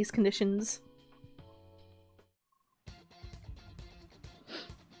perform in these conditions.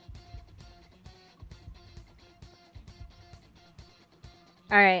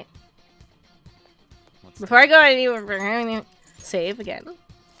 Alright. Before I go anywhere, save again.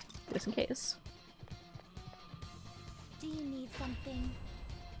 Just in case. Do you need something?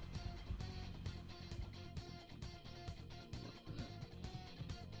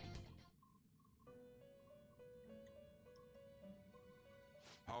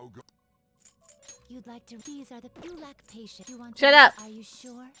 You'd like to... These are the... You lack patience. You want Shut to... up! Are you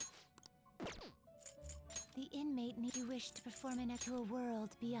sure? The inmate need you wish to perform into a world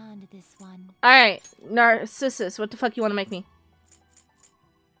beyond this one. Alright, Narcissus, what the fuck you want to make me?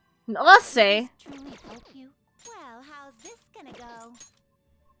 Let's say. Truly help you? Well, how's this gonna go?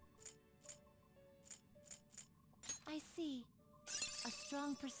 I see. A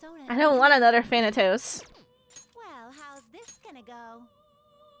strong persona. I don't want another Thanatos. Well, how's this gonna go?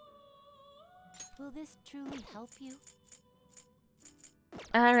 Will this truly help you?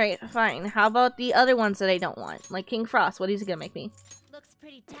 Alright, fine. How about the other ones that I don't want? Like King Frost, what is he gonna make me? Looks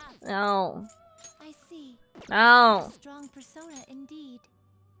pretty tough. No. I see. No. A strong persona indeed.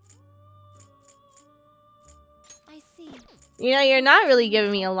 I see. You know, you're not really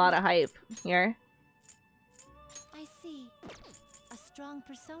giving me a lot of hype here. I see. A strong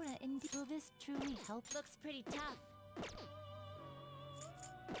persona indeed. Will this truly help? Looks pretty tough.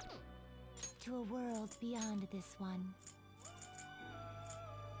 To a world beyond this one.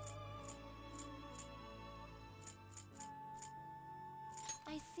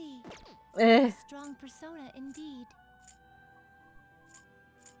 I see. A strong persona indeed.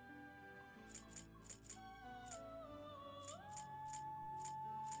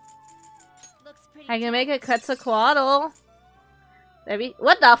 I can make a Quetzalcoatl. Maybe.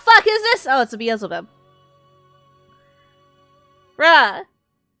 What the fuck is this? Oh, it's a Beelzebub. Bruh.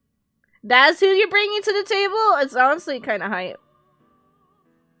 That's who you're bringing to the table? It's honestly kind of hype.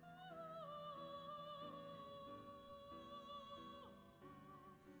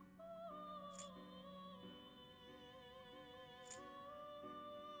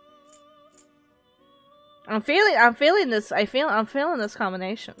 I'm feeling this. I'm feeling this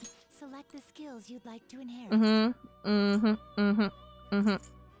combination. Select the skills you'd like to inherit.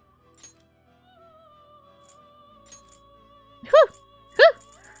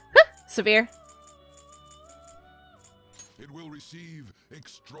 Severe. It will receive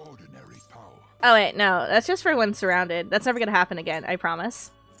extraordinary power. Oh wait, no. That's just for when surrounded. That's never gonna happen again, I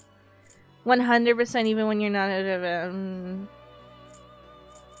promise. 100% even when you're not...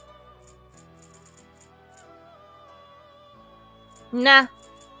 Nah.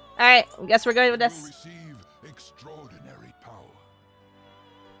 Alright, guess we're going with this. Receive extraordinary power.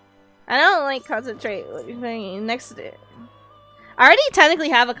 I don't like concentrate. What are you thinking? Next to it. I already technically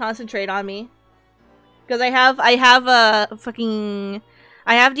have a concentrate on me. Because I have a fucking...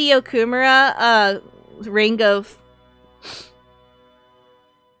 I have the Okumura, Ring of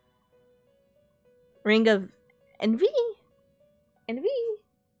Envy? Envy?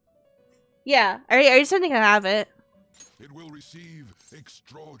 Yeah, I just think I have it. It will receive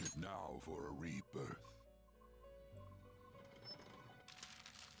extraordinary now for a rebirth.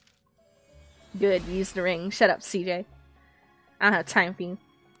 Good, use the ring. Shut up, CJ. I don't have time for you.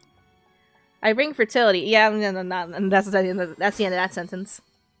 I bring fertility. Yeah, no, that's the end of that sentence.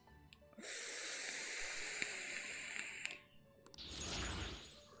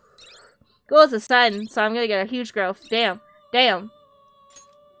 Goal is the sun, so I'm gonna get a huge growth. Damn. Damn.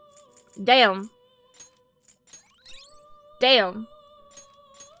 Damn. Damn.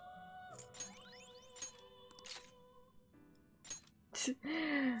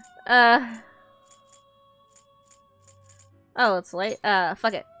 Oh, it's late.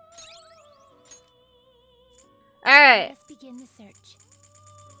 Fuck it. Alright. Let's begin the search.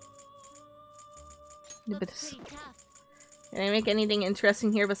 Can I make anything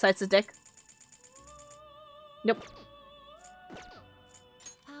interesting here besides the dick? Nope.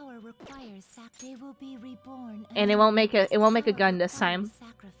 Power requires Sakte will be reborn. And it won't make a gun this time.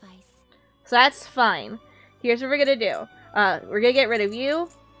 So that's fine. Here's what we're gonna do. We're gonna get rid of you,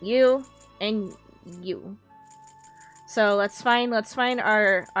 and you. So let's find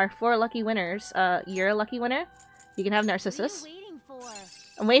our 4 lucky winners. You're a lucky winner. You can have Narcissus.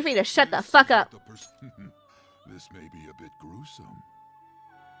 I'm waiting for you to shut the fuck up. This may be a bit gruesome.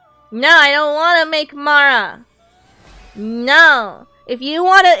 No, I don't want to make Mara. No. If you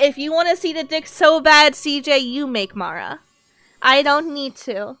wanna see the dick so bad, CJ, you make Mara. I don't need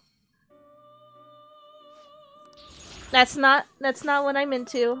to. That's not what I'm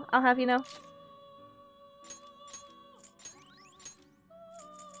into. I'll have you know.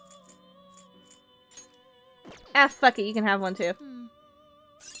 Ah, fuck it. You can have one too.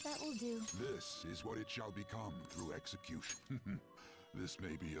 That will do. This is what it shall become through execution. This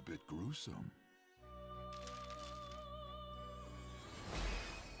may be a bit gruesome.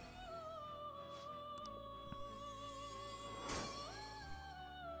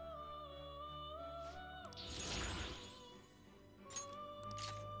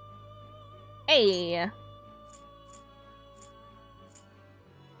 Hey.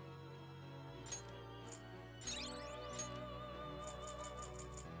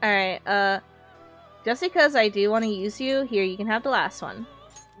 Alright, just because I do want to use you, here, you can have the last one.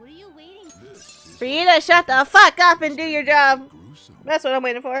 What are you waiting for? You to shut the fuck up and do your job. That's what I'm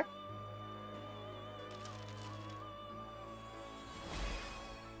waiting for.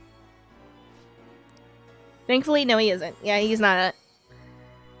 Thankfully, no, he isn't. Yeah, he's not.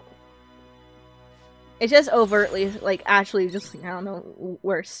 It's just overtly, like, actually just, I don't know,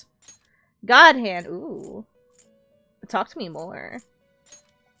 worse. God hand. Ooh. Talk to me more.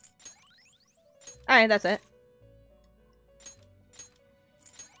 Alright, that's it.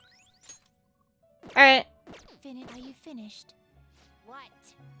 Alright. Are you finished? What?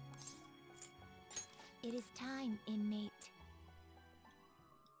 It is time, inmate.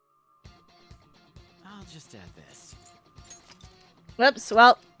 I'll just add this. Whoops,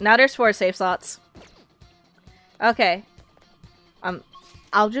 well, now there's 4 save slots. Okay.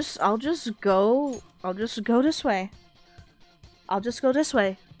 I'll just go this way. I'll just go this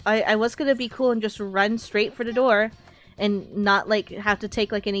way. I was gonna be cool and just run straight for the door and not like have to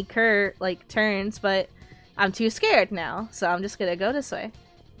take like any turns, but I'm too scared now, so I'm just gonna go this way.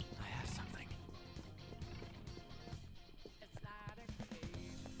 I have something.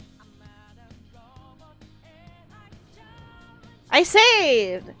 I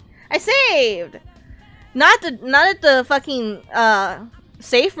saved! I saved! Not at the fucking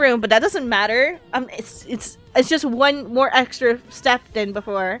safe room, but that doesn't matter. It's just one more extra step than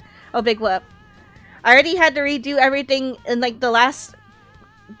before. Oh, big whoop. I already had to redo everything in like the last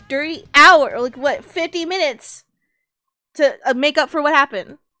 30 hour, like what, 50 minutes to make up for what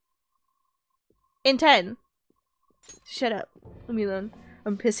happened. In 10. Shut up. Leave me alone.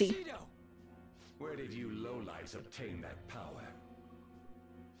 I'm pissy. Where did you lowlifes obtain that power?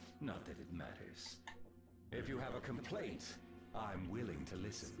 Not that it matters. If you have a complaint, I'm willing to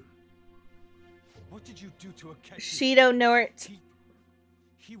listen. What did you do to Akechi? Shido Nort.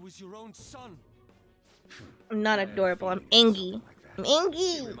 He was your own son. I'm not adorable. I'm angry. I'm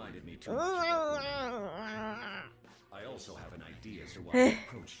angry. I also have an idea as to why he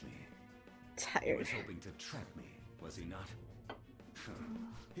approached me. Tired. He was hoping to trap me, was he not?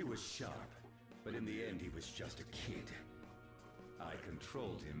 He was sharp, but in the end he was just a kid. I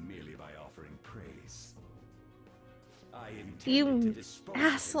controlled him merely by offering praise. I intended to dispose of him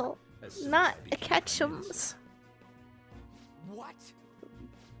asshole. as soon Not as I a became catchums. What?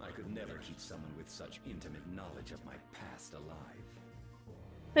 I could never keep someone with such intimate knowledge of my past alive.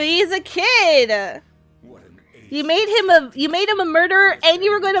 He's a kid. What an You made him a murderer, and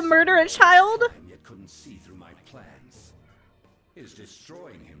you were going to murder a child. Yet couldn't see through my plans. His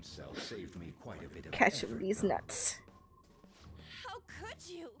destroying himself saved me quite a bit of Catch effort. these nuts. How could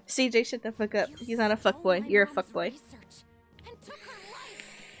you? CJ, shut the fuck up. He's not a fuckboy. You're a fuckboy. And took her life.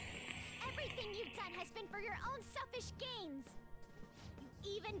 Everything you've done has been for your own selfish gains.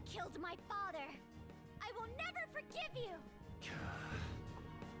 You even killed my father. I will never forgive you.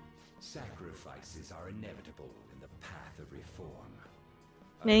 Sacrifices are inevitable in the path of reform.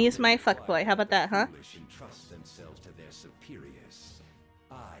 Now he's my fuckboy. How about that, huh? Foolish entrust themselves to their superiors.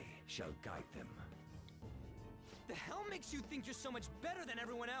 I shall guide them. The hell makes you think you're so much better than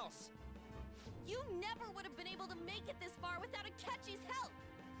everyone else? You never would have been able to make it this far without Akechi's help.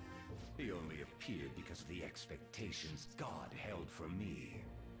 He only appeared because of the expectations God held for me.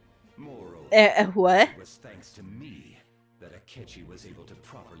 Moreover, What? it was thanks to me that Akechi was able to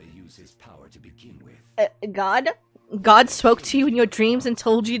properly use his power to begin with. God? God spoke to you in your dreams and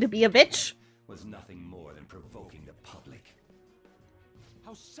told you to be a bitch? Was nothing more than provoking the public.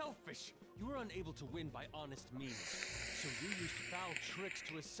 How selfish! You were unable to win by honest means, so you used foul tricks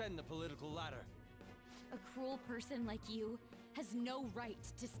to ascend the political ladder. A cruel person like you has no right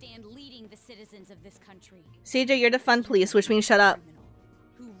to stand leading the citizens of this country. CJ, you're the fun police, which means shut up.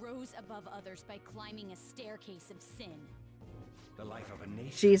 Who rose above others by climbing a staircase of sin. The life of a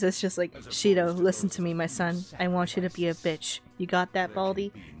nation. Jesus, just like, Shido, listen to me, my son. I want you to be a bitch. You got that,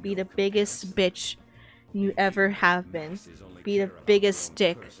 Baldy? Be the biggest bitch you ever have been. Be the biggest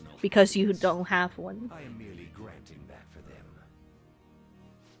dick, because you don't have one. I am merely granting that for them.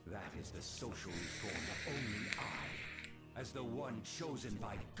 That is the social reform that only I, as the one chosen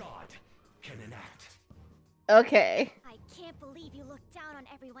by God, can enact. Okay. I can't believe you look down on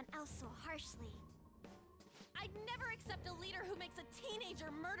everyone else so harshly. I'd never accept a leader who makes a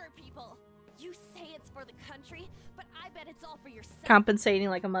teenager murder people. You say it's for the country, but I bet it's all for yourself. Compensating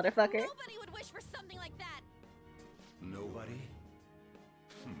like a motherfucker. Nobody would wish for something like that. Nobody?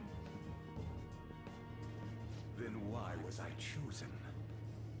 Then why was I chosen?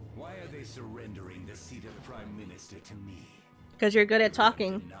 Why are they surrendering the seat of Prime Minister to me? Because you're good at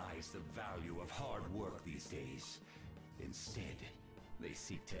talking. Denies the value of hard work these days. Instead, they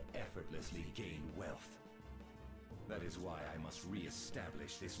seek to effortlessly gain wealth. That is why I must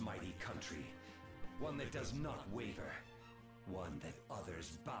re-establish this mighty country. One that does not waver. One that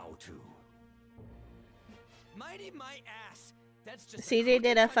others bow to. Mighty my ass! That's just CJ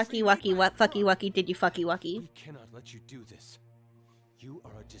did a fucky wucky. What fucky wucky did you fucky wucky? We cannot let you do this. You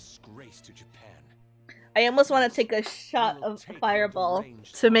are a disgrace to Japan. I almost want to take a shot of Fireball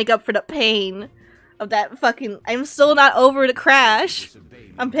to make up for the pain of that fucking... I'm still not over the crash.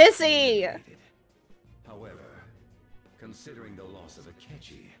 I'm pissy. However, considering the loss of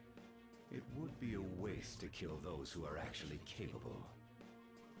Akechi, it would be a waste to kill those who are actually capable.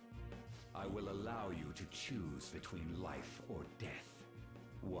 I will allow you to choose between life or death.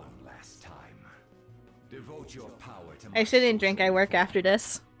 One last time. Devote your power to my I shouldn't drink. I work after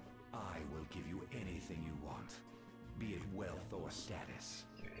this. I will give you anything you want, be it wealth or status.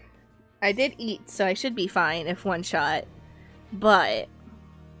 I did eat, so I should be fine if one shot. But...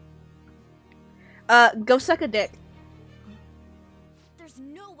 go suck a dick. There's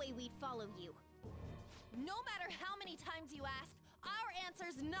no way we'd follow you. No matter how many times you ask, our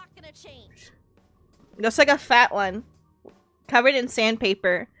answer's not gonna change. Looks like a fat one. Covered in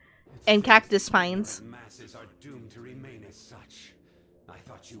sandpaper and cactus pines. The masses are doomed to remain as such. I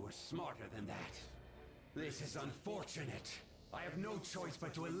thought you were smarter than that. This is unfortunate. I have no choice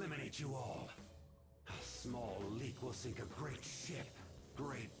but to eliminate you all. A small leak will sink a great ship.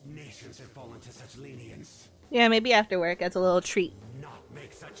 Great nations have fallen to such lenience. Yeah, maybe after work as a little treat. Not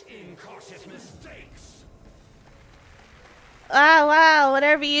make such incautious mistakes. Ah, wow,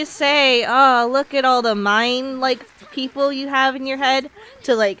 whatever you say. Oh, look at all the mind, like, people you have in your head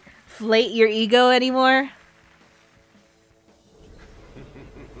to, like, inflate your ego anymore.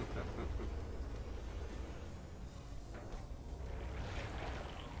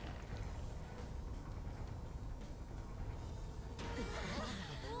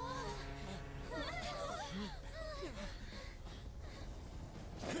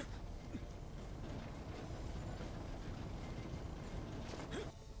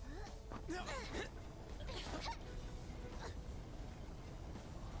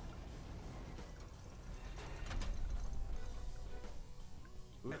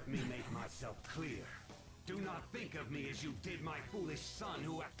 Let me make myself clear. Do not think of me as you did my foolish son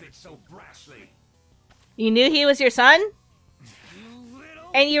who acted so brashly. You knew he was your son?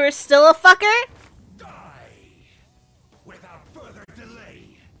 And you were still a fucker? Die! Without further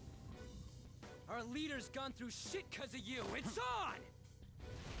delay! Our leader's gone through shit because of you. It's on!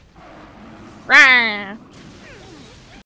 Rawr.